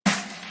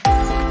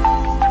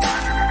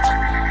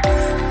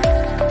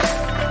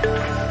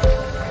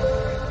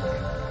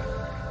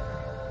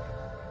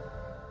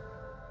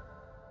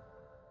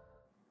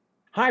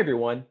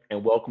everyone,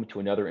 and welcome to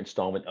another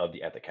installment of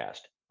the Ethicast.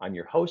 I'm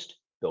your host,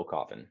 Bill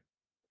Coffin.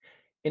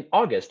 In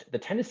August, the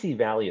Tennessee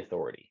Valley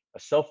Authority, a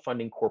self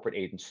funding corporate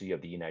agency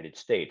of the United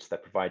States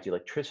that provides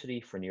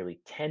electricity for nearly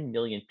 10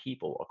 million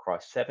people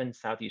across seven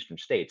southeastern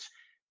states,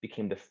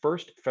 became the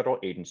first federal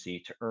agency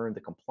to earn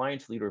the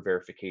Compliance Leader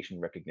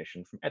Verification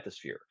recognition from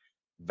Ethisphere,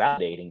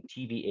 validating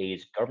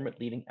TVA's government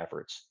leading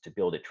efforts to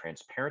build a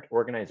transparent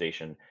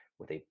organization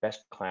with a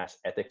best class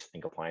ethics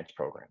and compliance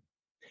program.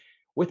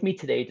 With me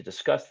today to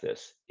discuss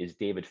this is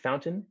David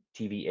Fountain,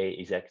 TVA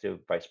Executive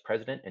Vice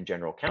President and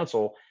General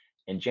Counsel,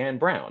 and Jan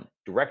Brown,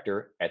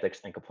 Director,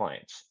 Ethics and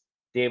Compliance.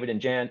 David and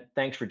Jan,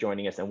 thanks for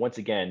joining us. And once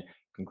again,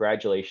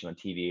 congratulations on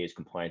TVA's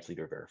Compliance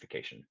Leader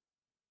Verification.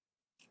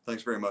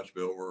 Thanks very much,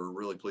 Bill. We're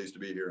really pleased to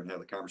be here and have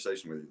the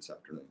conversation with you this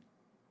afternoon.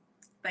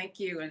 Thank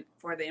you and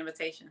for the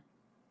invitation.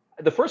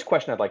 The first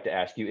question I'd like to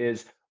ask you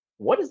is,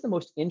 what is the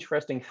most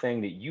interesting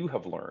thing that you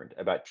have learned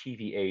about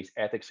TVA's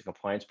Ethics and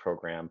Compliance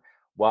program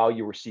while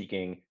you were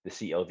seeking the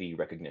CLV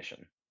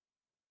recognition?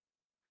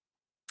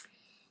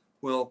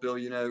 Well, Bill,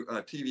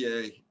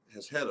 TVA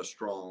has had a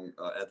strong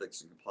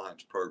ethics and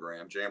compliance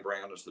program. Jan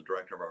Brown is the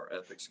director of our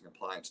ethics and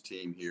compliance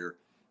team here.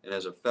 And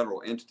as a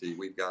federal entity,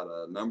 we've got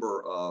a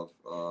number of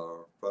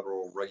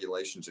federal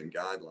regulations and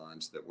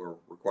guidelines that we're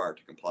required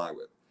to comply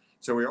with.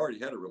 So we already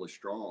had a really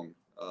strong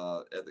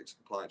ethics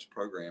and compliance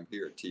program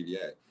here at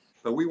TVA.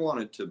 But we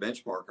wanted to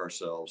benchmark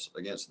ourselves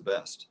against the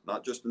best,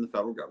 not just in the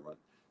federal government,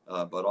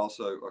 but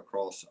also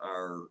across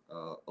our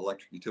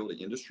electric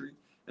utility industry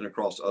and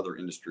across other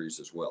industries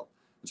as well.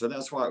 And so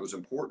that's why it was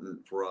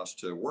important for us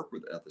to work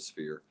with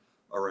Ethisphere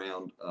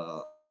around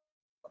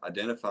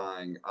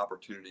identifying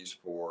opportunities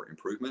for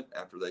improvement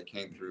after they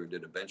came through and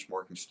did a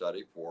benchmarking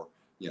study for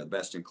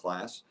best in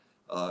class.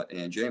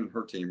 And Jan and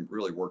her team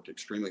really worked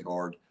extremely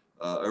hard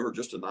over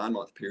just a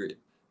 9-month period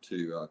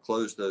to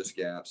close those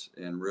gaps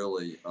and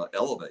really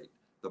elevate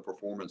the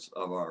performance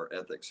of our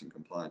ethics and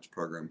compliance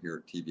program here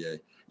at TVA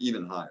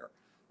even higher.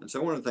 And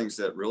so one of the things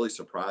that really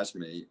surprised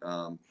me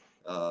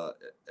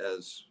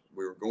as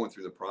we were going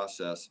through the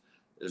process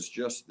is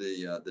just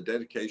the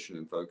dedication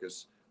and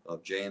focus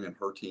of Jan and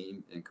her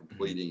team in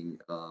completing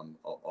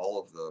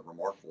all of the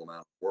remarkable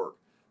amount of work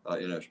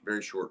in a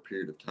very short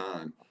period of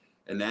time.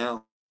 And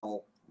now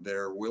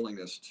their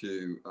willingness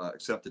to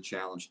accept the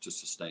challenge to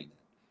sustain it.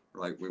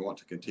 Right, we want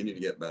to continue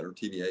to get better.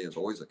 TVA is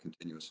always a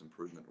continuous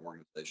improvement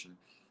organization.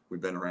 We've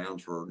been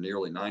around for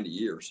nearly 90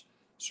 years,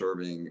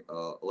 serving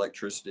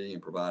electricity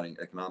and providing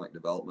economic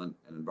development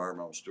and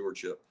environmental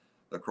stewardship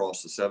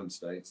across the 7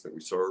 states that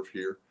we serve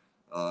here,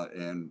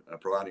 and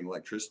providing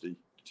electricity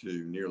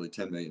to nearly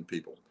 10 million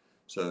people.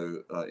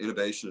 So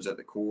innovation is at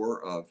the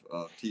core of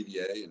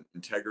TVA, and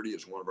integrity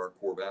is one of our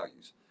core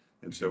values.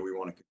 And so we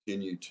want to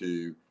continue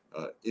to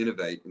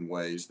innovate in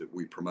ways that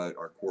we promote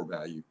our core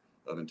value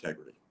of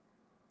integrity.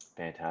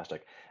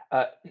 Fantastic.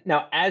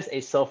 Now, as a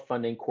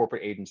self-funding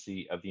corporate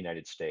agency of the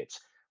United States,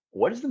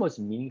 what is the most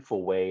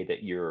meaningful way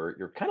that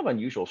your kind of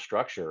unusual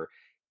structure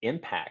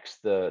impacts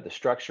the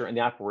structure and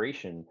the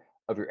operation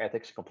of your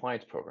ethics and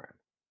compliance program?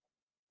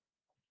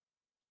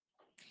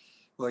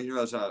 Well,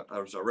 as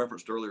I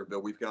referenced earlier,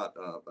 Bill, we've got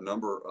a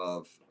number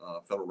of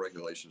federal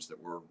regulations that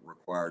we're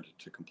required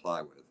to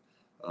comply with.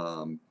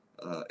 And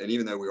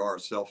even though we are a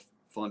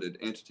self-funded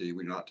entity,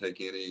 we do not take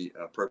any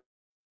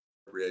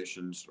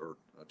appropriations or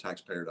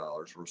taxpayer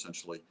dollars. We're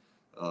essentially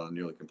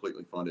nearly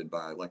completely funded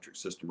by electric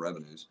system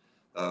revenues.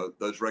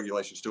 Those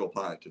regulations still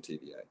apply to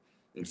TVA.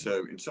 And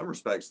so in some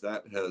respects,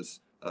 that has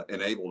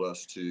enabled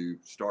us to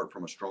start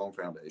from a strong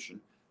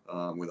foundation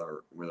with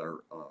our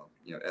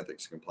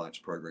ethics and compliance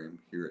program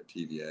here at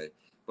TVA.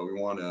 But we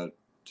want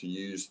to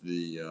use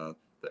the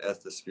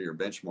Ethisphere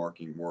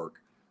benchmarking work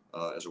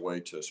as a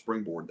way to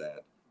springboard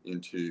that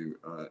into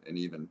an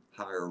even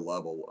higher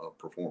level of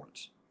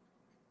performance.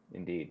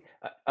 Indeed.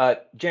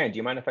 Jan, do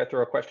you mind if I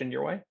throw a question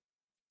your way?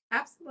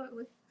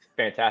 Absolutely.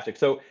 Fantastic.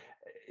 So,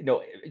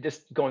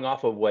 just going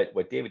off of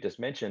what David just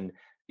mentioned,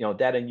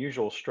 that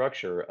unusual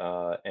structure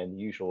and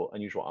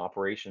unusual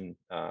operating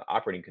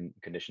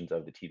conditions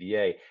of the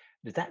TVA,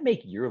 does that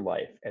make your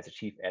life as a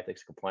chief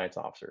ethics compliance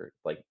officer,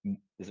 like,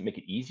 does it make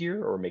it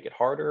easier or make it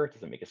harder?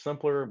 Does it make it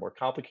simpler, more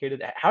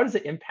complicated? How does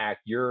it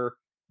impact your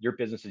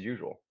business as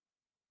usual?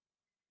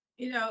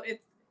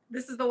 It's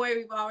this is the way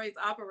we've always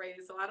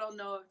operated, so I don't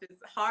know if it's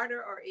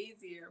harder or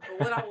easier. But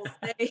what I will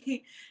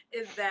say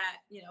is that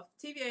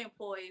TVA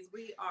employees,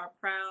 we are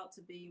proud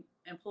to be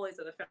employees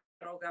of the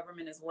federal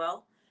government as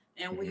well,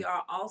 and we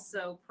are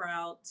also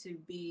proud to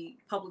be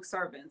public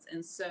servants.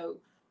 And so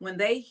when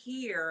they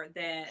hear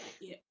that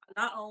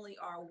not only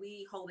are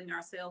we holding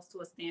ourselves to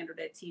a standard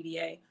at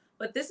TVA,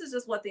 but this is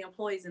just what the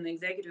employees in the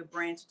executive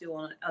branch do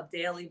on a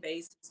daily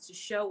basis to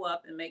show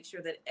up and make sure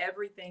that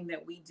everything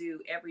that we do,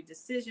 every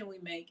decision we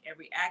make,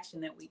 every action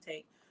that we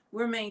take,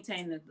 we're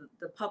maintaining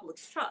the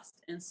public's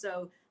trust. And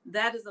so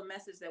that is a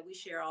message that we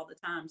share all the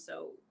time.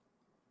 So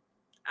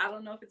I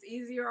don't know if it's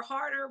easier or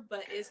harder,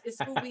 but it's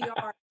who we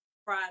are,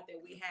 pride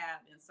that we have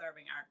in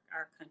serving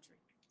our country.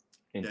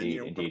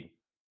 Indeed, indeed.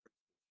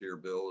 Here,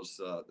 Bill, is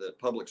that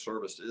public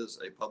service is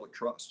a public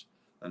trust.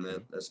 And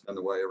Mhm. that's been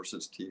the way ever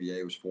since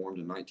TVA was formed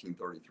in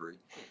 1933.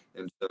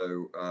 And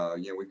so,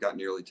 we've got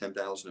nearly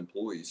 10,000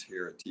 employees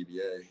here at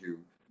TVA who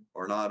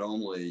are not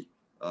only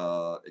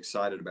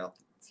excited about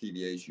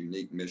TVA's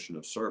unique mission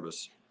of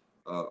service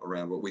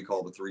around what we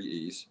call the three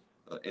E's: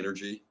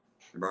 energy,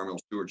 environmental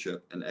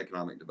stewardship, and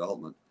economic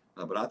development.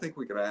 But I think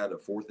we could add a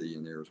fourth E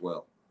in there as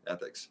well: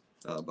 ethics,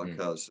 Mm.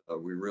 because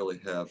we really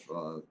have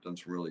done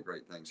some really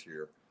great things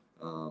here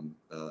um,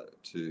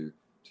 to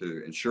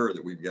ensure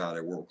that we've got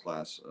a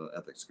world-class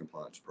ethics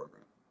compliance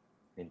program.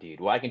 Indeed.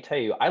 Well, I can tell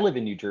you, I live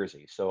in New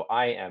Jersey, so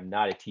I am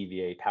not a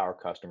TVA power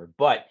customer,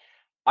 but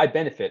I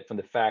benefit from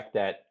the fact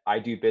that I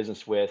do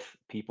business with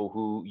people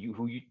who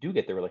you do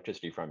get their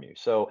electricity from you.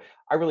 So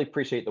I really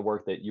appreciate the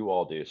work that you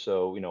all do.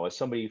 So, as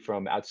somebody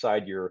from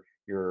outside your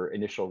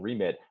initial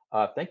remit,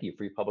 thank you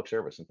for your public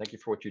service and thank you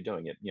for what you're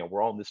doing.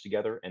 We're all in this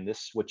together, and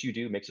this what you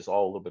do makes us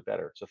all a little bit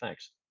better. So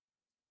thanks.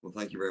 Well,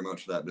 thank you very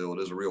much for that, Bill. It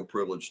is a real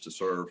privilege to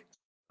serve,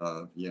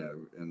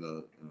 in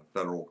a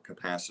federal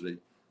capacity,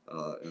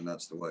 and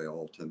that's the way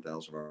all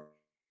 10,000 of our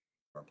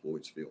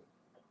employees feel.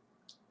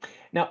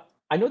 Now,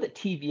 I know that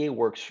TVA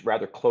works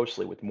rather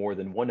closely with more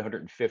than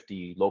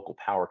 150 local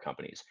power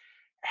companies.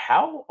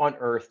 How on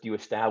earth do you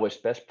establish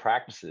best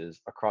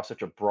practices across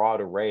such a broad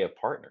array of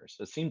partners?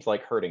 It seems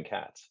like herding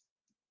cats.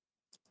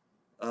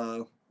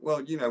 Well,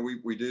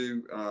 we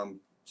do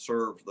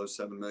serve those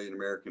 7 million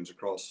Americans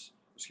across,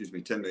 excuse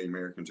me, 10 million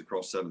Americans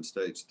across 7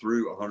 states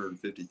through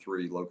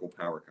 153 local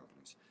power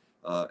companies.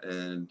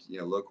 And,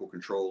 local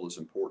control is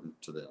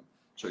important to them.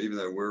 So even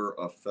though we're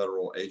a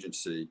federal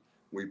agency,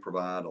 we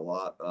provide a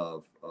lot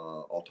of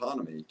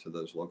autonomy to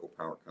those local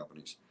power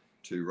companies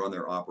to run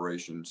their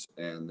operations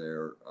and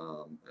their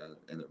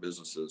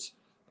businesses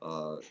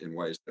in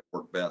ways that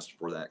work best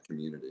for that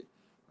community.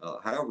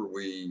 However,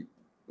 we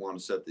want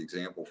to set the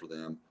example for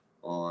them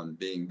on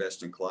being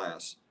best in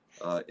class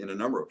in a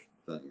number of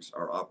things: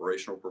 our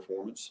operational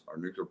performance, our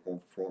nuclear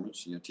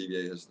performance.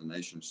 TVA is the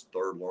nation's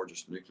third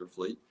largest nuclear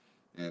fleet,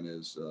 and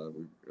we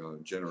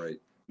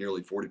generate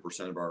nearly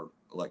 40% of our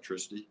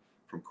electricity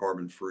from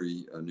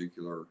carbon-free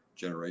nuclear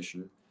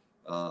generation,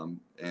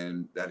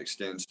 and that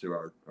extends to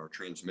our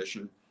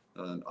transmission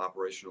and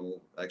operational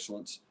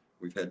excellence.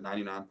 We've had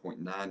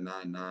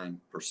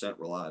 99.999%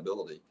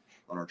 reliability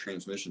on our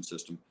transmission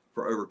system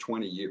for over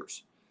 20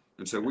 years.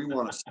 And so we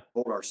want to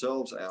hold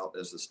ourselves out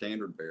as the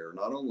standard bearer,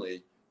 not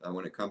only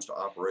when it comes to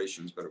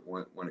operations, but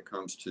when it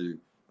comes to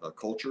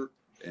culture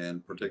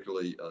and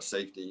particularly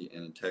safety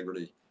and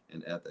integrity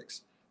and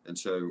ethics. And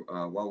so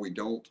while we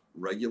don't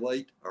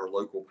regulate our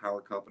local power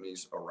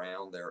companies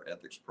around their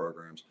ethics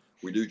programs,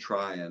 we do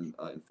try and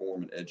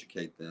inform and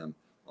educate them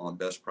on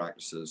best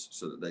practices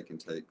so that they can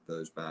take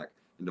those back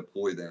and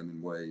deploy them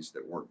in ways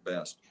that work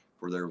best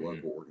for their Mhm.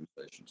 local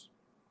organizations.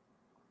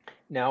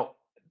 Now,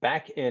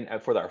 back in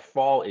for our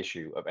fall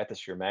issue of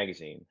Ethisphere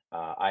magazine,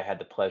 I had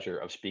the pleasure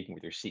of speaking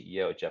with your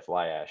CEO, Jeff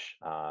Lyash,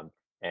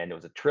 and it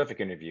was a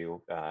terrific interview.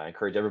 I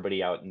encourage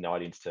everybody out in the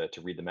audience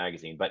to read the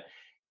magazine. But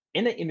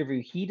in that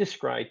interview, he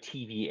described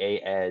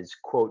TVA as,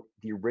 quote,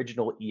 the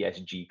original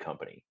ESG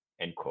company,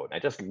 end quote. And I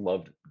just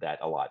loved that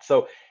a lot.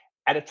 So,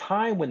 at a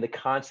time when the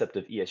concept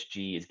of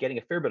ESG is getting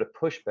a fair bit of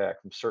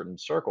pushback from certain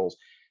circles,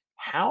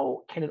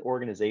 how can an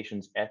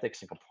organization's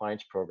ethics and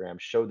compliance program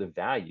show the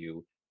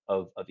value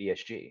of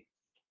ESG?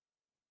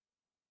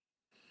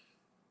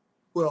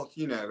 Well,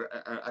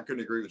 I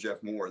couldn't agree with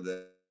Jeff more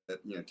that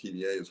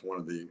TVA is one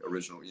of the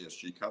original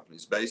ESG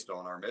companies based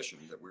on our mission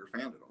that we were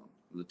founded on.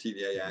 The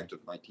TVA Mhm. Act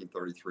of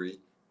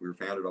 1933, we were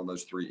founded on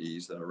those three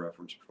E's that I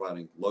referenced: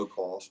 providing low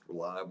cost,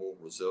 reliable,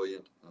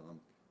 resilient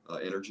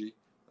energy,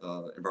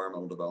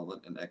 environmental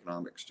development, and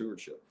economic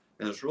stewardship.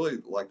 And it's really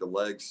like the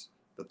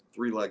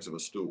three legs of a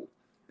stool.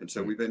 And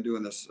so Mm. we've been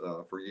doing this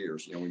for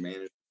years. We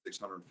manage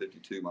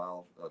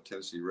 652-mile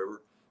Tennessee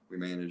River. We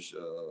manage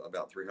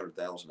about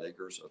 300,000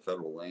 acres of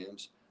federal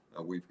lands.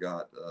 We've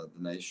got the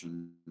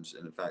nation's,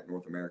 and in fact,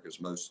 North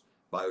America's most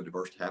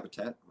biodiverse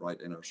habitat right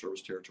in our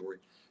service territory.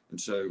 And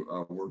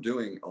so we're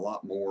doing a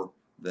lot more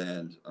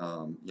than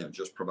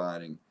just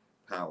providing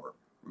power.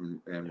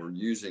 And we're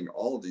using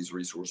all of these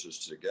resources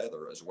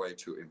together as a way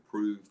to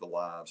improve the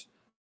lives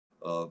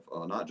of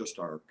not just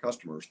our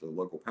customers, the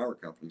local power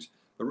companies,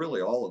 but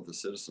really all of the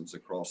citizens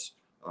across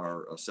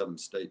our 7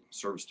 state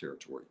service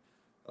territory.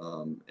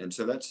 And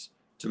so that's,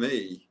 to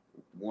me,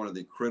 one of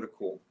the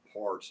critical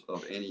parts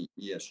of any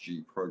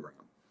ESG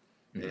program.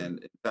 Mhm. And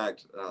in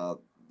fact,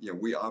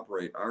 we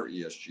operate our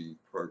ESG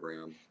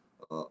program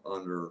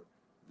under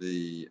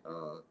the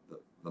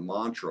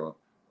mantra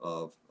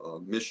of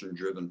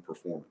mission-driven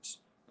performance,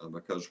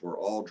 because we're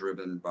all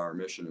driven by our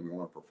mission and we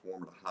want to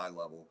perform at a high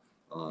level.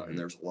 And Mhm.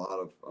 there's a lot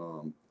of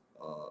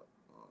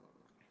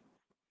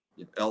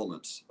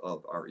elements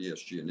of our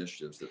ESG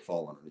initiatives that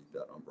fall underneath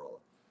that umbrella.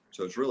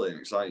 So it's really an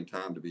exciting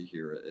time to be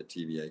here at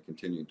TVA,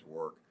 continuing to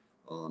work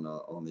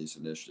on these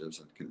initiatives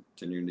and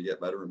continuing to get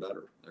better and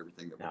better at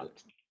everything that we do.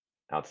 Out-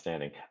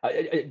 Outstanding.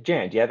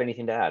 Jan, do you have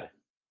anything to add?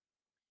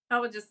 I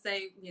would just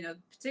say,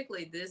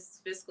 particularly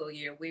this fiscal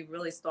year, we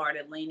really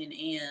started leaning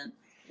in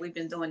we've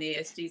been doing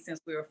ESG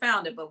since we were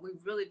founded, but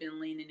we've really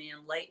been leaning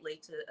in lately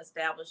to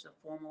establish a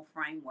formal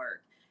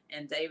framework.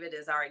 And David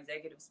is our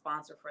executive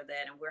sponsor for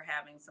that. And we're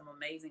having some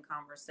amazing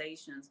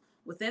conversations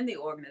within the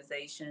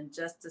organization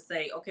just to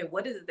say, okay,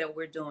 what is it that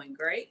we're doing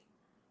great?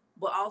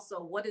 But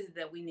also, what is it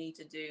that we need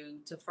to do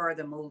to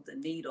further move the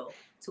needle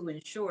to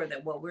ensure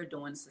that what we're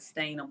doing is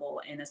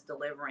sustainable and is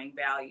delivering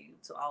value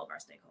to all of our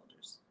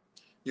stakeholders?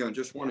 You know,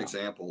 just one Yeah.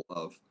 example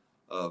of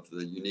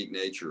the unique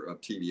nature of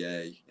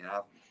TVA, and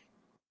I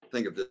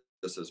think of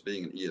this as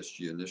being an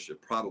ESG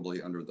initiative,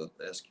 probably under the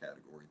S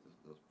category,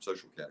 the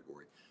social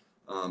category.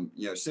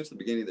 You know, since the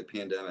beginning of the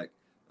pandemic,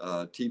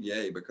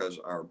 TVA, because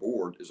our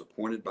board is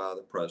appointed by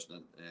the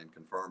president and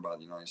confirmed by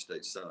the United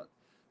States Senate,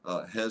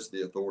 has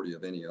the authority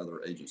of any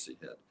other agency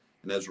head.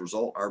 And as a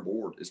result, our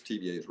board is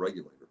TVA's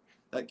regulator.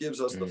 That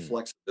gives us the Mm.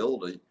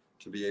 flexibility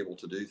to be able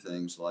to do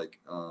things like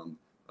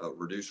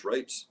reduce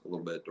rates a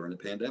little bit during the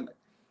pandemic.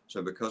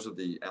 So because of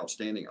the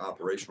outstanding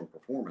operational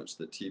performance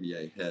that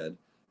TVA had,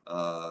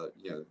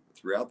 you know,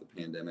 throughout the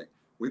pandemic,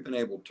 we've been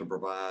able to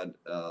provide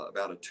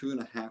about a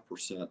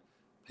 2.5%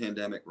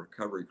 pandemic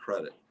recovery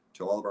credit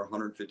to all of our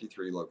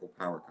 153 local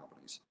power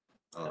companies.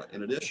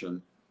 In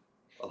addition,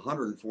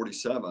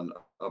 147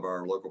 of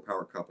our local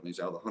power companies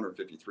out of the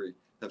 153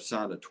 have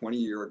signed a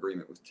 20-year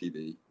agreement with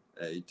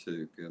TVA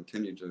to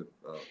continue to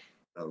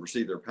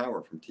receive their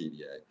power from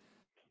TVA.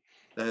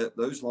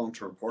 Those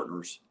long-term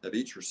partners have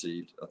each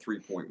received a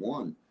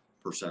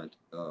 3.1%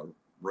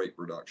 rate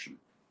reduction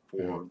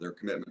for their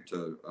commitment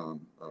to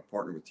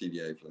partner with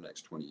TVA for the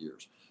next 20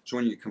 years. So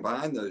when you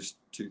combine those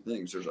two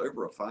things, there's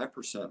over a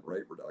 5%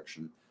 rate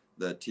reduction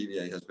that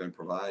TVA has been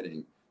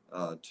providing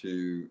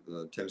to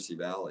the Tennessee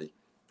Valley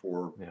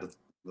for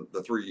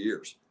the 3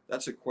 years.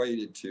 That's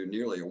equated to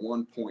nearly a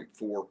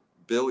 $1.4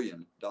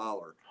 billion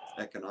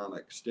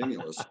economic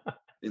stimulus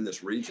in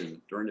this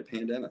region during the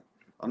pandemic.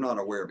 I'm not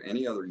aware of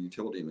any other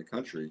utility in the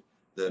country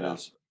that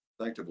is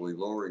effectively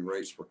lowering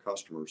rates for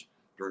customers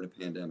during the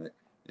pandemic.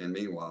 And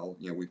meanwhile,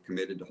 you know, we've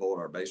committed to hold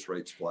our base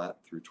rates flat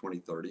through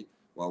 2030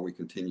 while we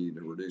continue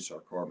to reduce our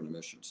carbon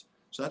emissions.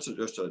 So that's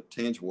just a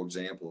tangible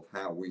example of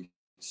how we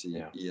see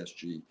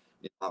ESG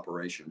in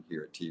operation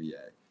here at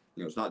TVA.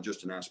 You know, it's not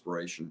just an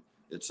aspiration,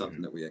 it's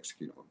something that we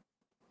execute on.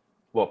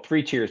 Well,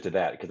 three cheers to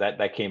that, because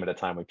that came at a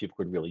time when people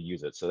could really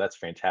use it. So that's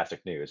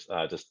fantastic news.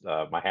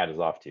 My hat is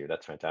off to you.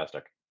 That's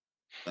fantastic.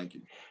 Thank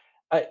you.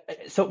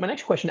 So my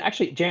next question,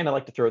 actually, Jan, I'd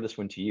like to throw this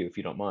one to you if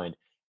you don't mind.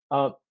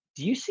 Uh,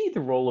 do you see the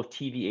role of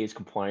TVA's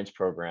compliance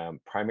program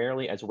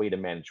primarily as a way to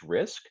manage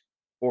risk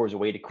or as a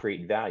way to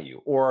create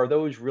value? Or are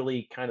those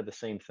really kind of the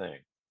same thing?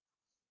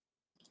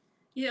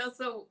 Yeah,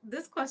 so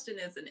this question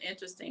is an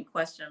interesting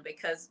question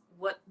because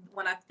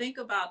when I think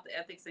about the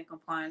ethics and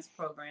compliance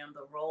program,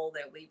 the role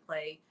that we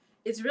play,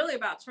 it's really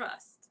about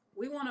trust.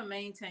 We want to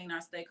maintain our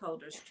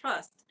stakeholders'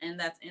 trust, and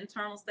that's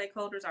internal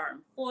stakeholders, our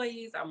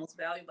employees, our most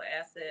valuable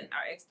asset,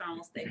 our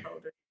external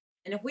stakeholders.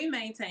 And if we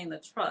maintain the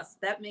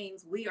trust, that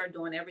means we are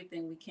doing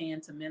everything we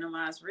can to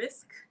minimize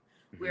risk.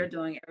 We Mhm. are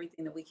doing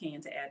everything that we can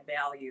to add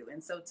value.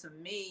 And so to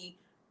me,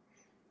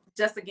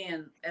 just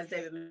again, as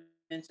David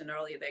mentioned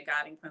earlier, that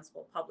guiding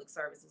principle, public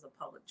service is a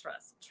public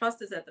trust.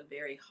 Trust is at the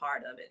very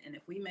heart of it. And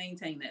if we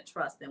maintain that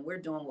trust, then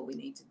we're doing what we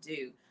need to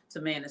do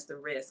to manage the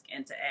risk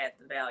and to add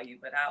the value.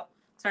 But I'll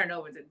turn it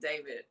over to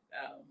David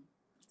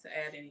to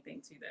add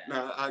anything to that.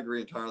 No, I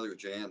agree entirely with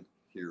Jan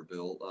here,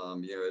 Bill.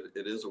 You know,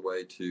 it is a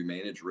way to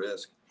manage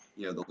risk.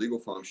 You know, the legal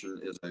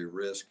function is a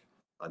risk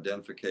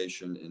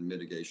identification and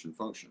mitigation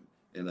function.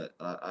 And that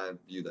I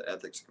view the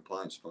ethics and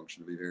compliance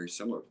function to be very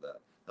similar to that.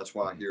 That's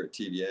why here at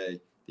TVA,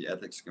 the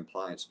ethics and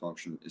compliance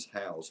function is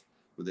housed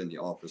within the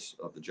office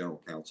of the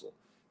general counsel.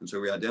 And so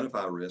we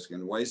identify risk,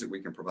 and ways that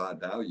we can provide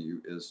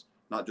value is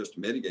not just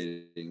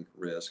mitigating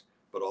risk,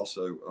 but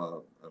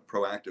also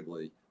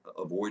proactively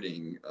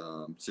avoiding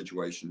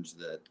situations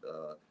that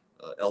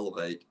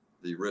elevate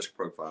the risk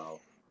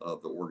profile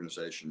of the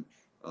organization,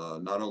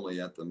 not only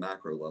at the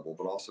macro level,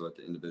 but also at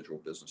the individual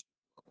business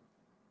level.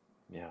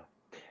 Yeah.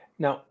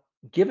 Now,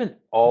 given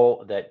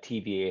all that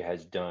TVA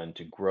has done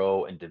to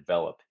grow and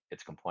develop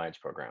its compliance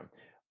program,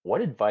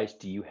 what advice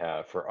do you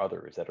have for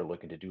others that are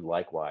looking to do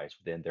likewise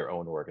within their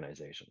own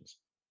organizations?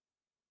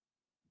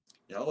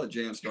 Yeah, I'll let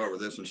Jan start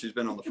with this one. She's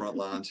been on the front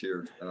lines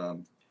here.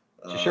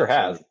 She sure So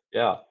has.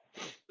 Yeah.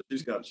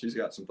 she's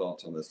got some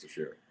thoughts on this to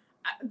share.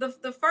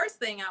 The first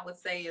thing I would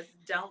say is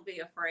don't be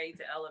afraid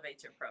to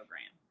elevate your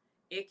program.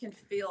 It can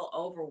feel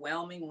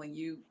overwhelming when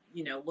you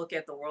look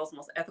at the world's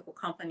most ethical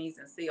companies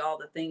and see all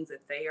the things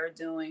that they are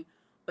doing.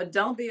 But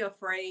don't be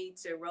afraid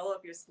to roll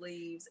up your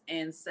sleeves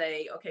and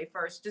say, okay,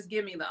 first, just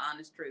give me the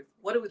honest truth.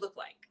 What do we look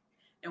like?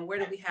 And where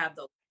do we have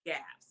those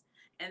gaps?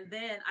 And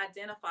then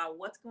identify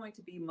what's going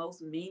to be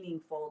most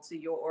meaningful to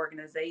your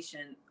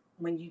organization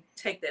when you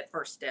take that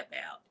first step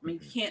out. I mean,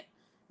 Mhm. you can't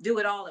do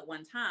it all at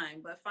one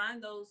time, but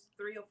find those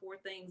 3 or 4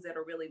 things that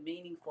are really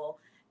meaningful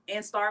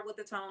and start with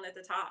the tone at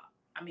the top.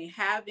 I mean,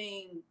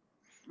 having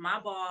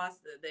my boss,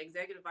 the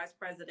executive vice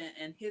president,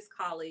 and his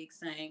colleagues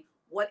saying,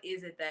 what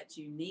is it that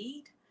you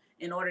need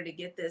in order to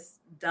get this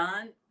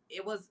done?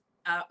 It was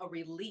a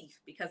relief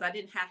because I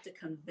didn't have to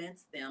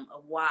convince them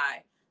of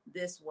why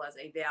this was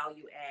a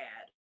value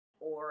add,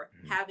 or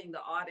Mhm. having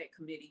the audit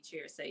committee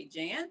chair say,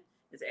 Jan,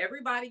 is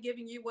everybody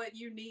giving you what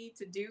you need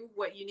to do,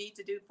 what you need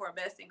to do for a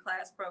best in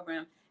class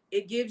program?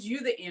 It gives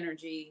you the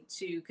energy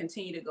to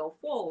continue to go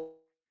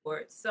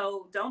forward.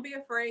 So don't be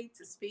afraid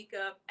to speak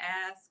up,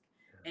 ask,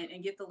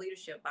 and get the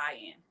leadership buy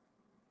in.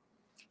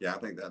 Yeah, I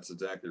think that's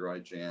exactly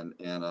right, Jan.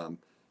 And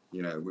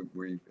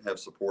we have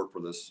support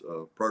for this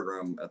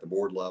program at the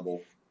board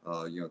level,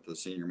 at the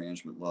senior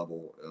management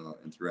level,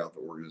 and throughout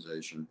the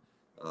organization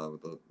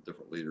with the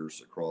different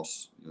leaders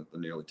across the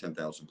nearly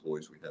 10,000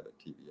 employees we have at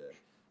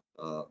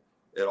TVA.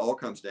 It all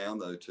comes down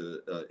though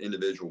to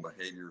individual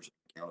behaviors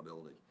and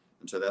accountability.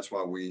 And so that's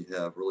why we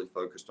have really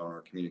focused on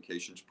our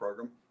communications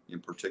program in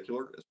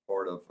particular as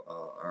part of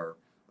our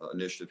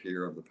initiative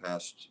here of the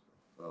past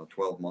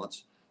 12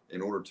 months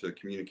in order to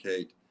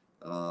communicate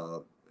uh,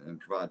 and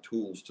provide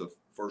tools to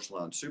first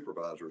line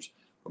supervisors,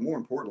 but more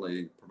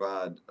importantly,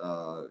 provide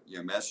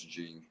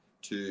messaging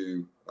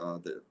to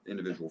the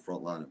individual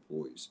frontline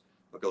employees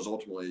because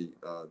ultimately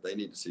they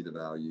need to see the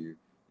value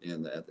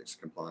in the ethics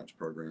compliance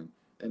program.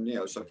 And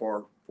so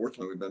far,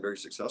 fortunately, we've been very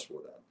successful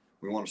with that.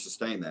 We want to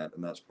sustain that,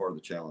 and that's part of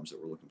the challenge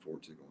that we're looking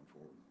forward to going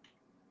forward.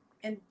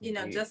 And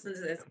Indeed. just as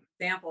an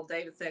example,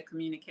 David said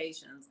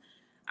communications.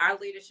 Our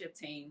leadership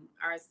team,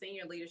 our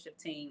senior leadership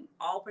team,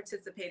 all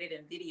participated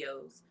in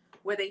videos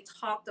where they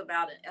talked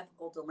about an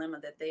ethical dilemma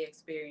that they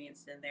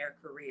experienced in their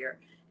career.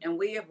 And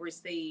we have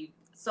received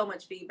so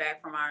much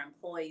feedback from our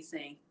employees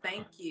saying,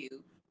 thank you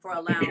for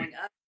allowing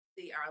us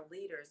to see our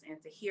leaders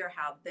and to hear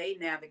how they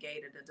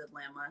navigated a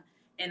dilemma.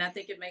 And I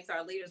think it makes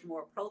our leaders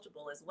more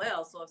approachable as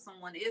well. So if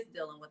someone is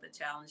dealing with a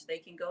challenge, they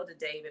can go to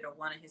David or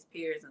one of his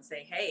peers and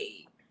say,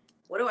 hey,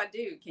 what do I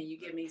do? Can you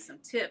give me some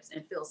tips,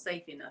 and feel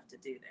safe enough to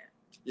do that?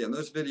 Yeah, and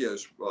those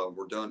videos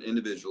were done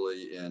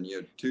individually in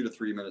 2 to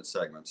 3 minute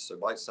segments, so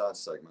bite-sized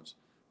segments.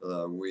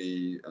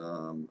 We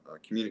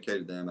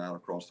communicated them out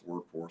across the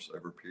workforce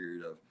over a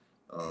period of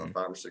Mhm.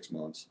 5 or 6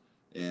 months,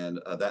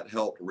 and that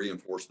helped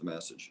reinforce the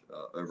message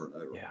over and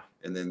over. Yeah.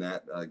 And then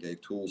that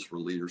gave tools for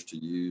leaders to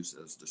use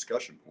as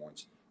discussion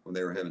points when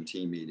they were having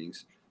team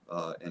meetings,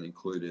 and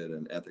included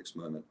an ethics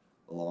moment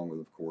along with,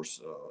 of course,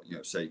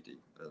 safety,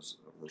 as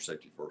we're a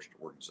safety first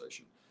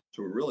organization.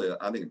 So we really,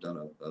 I think, have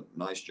done a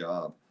nice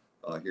job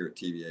here at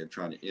TVA of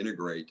trying to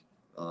integrate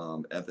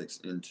ethics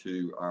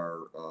into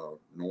our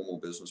normal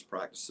business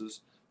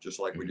practices, just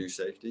like we Mhm. do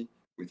safety.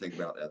 We think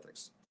about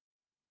ethics.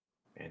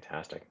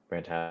 Fantastic.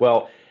 Fantastic.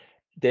 Well,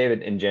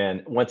 David and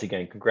Jan, once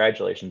again,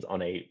 congratulations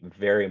on a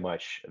very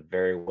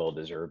well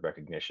deserved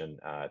recognition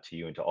to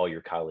you and to all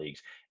your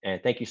colleagues.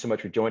 And thank you so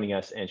much for joining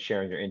us and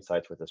sharing your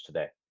insights with us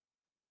today.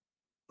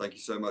 Thank you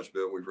so much,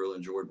 Bill. We've really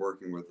enjoyed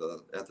working with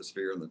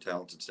Ethisphere and the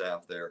talented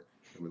staff there,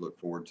 and we look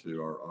forward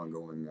to our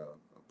ongoing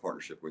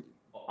partnership with you.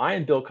 Well, I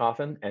am Bill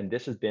Coffin, and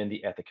this has been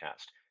the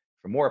Ethicast.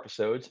 For more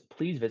episodes,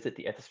 please visit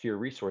the Ethisphere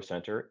Resource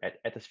Center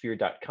at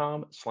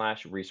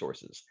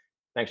ethisphere.com/resources.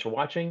 Thanks for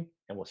watching,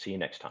 and we'll see you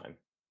next time.